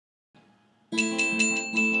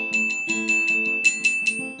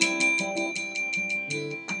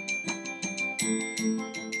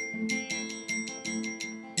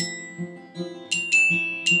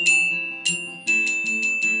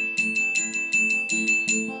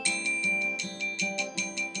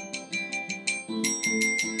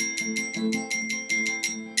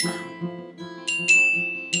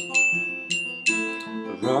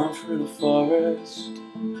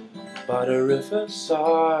by the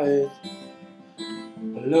riverside.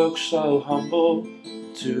 I look so humble,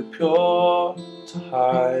 too pure to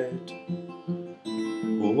hide.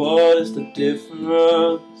 Well, what is the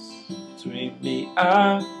difference between me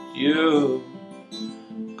and you?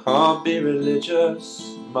 Can't be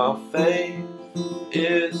religious, my faith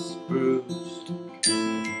is bruised.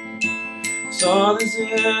 Sun is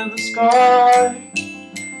in the sky,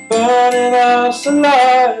 burning us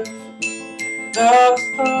alive. Now's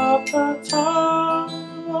not the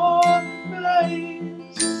time or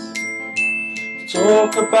place to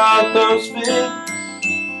talk about those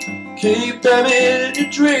things. Keep them in your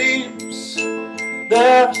dreams.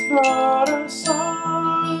 There's not a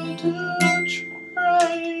sign to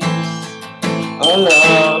trace. Our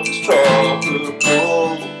love is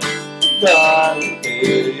tropical, and I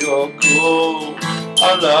hear you're cool.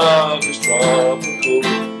 Our love is tropical.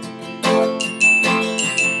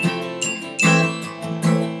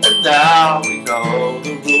 Now we know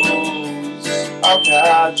the rules. I'll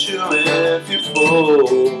catch you if you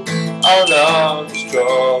fall. Our love is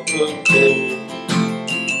tropical.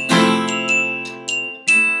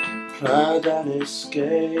 Plan an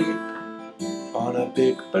escape on a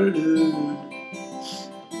big balloon,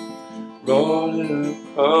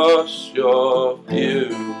 rolling across your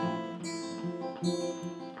view.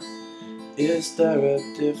 Is there a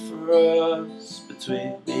difference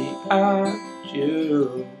between me and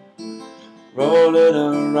you?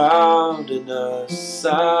 Rolling around in the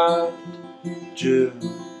sand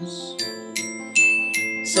dunes.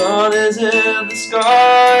 Sun is in the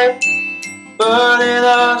sky, burning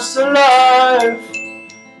us alive.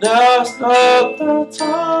 Now's not the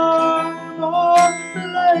time or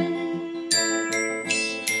place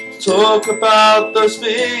to talk about those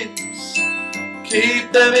things.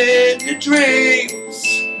 Keep them in your dreams.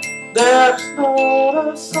 There's not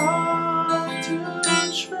a sign to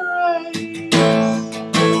trace.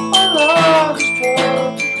 Our love is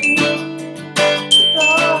tropical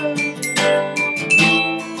tonight.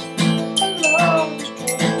 Our love is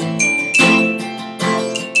tropical.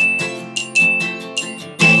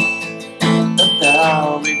 And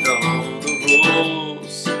now we know the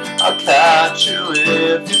rules. I'll catch you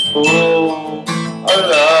if you fall. Our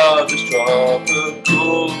love is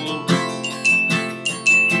tropical.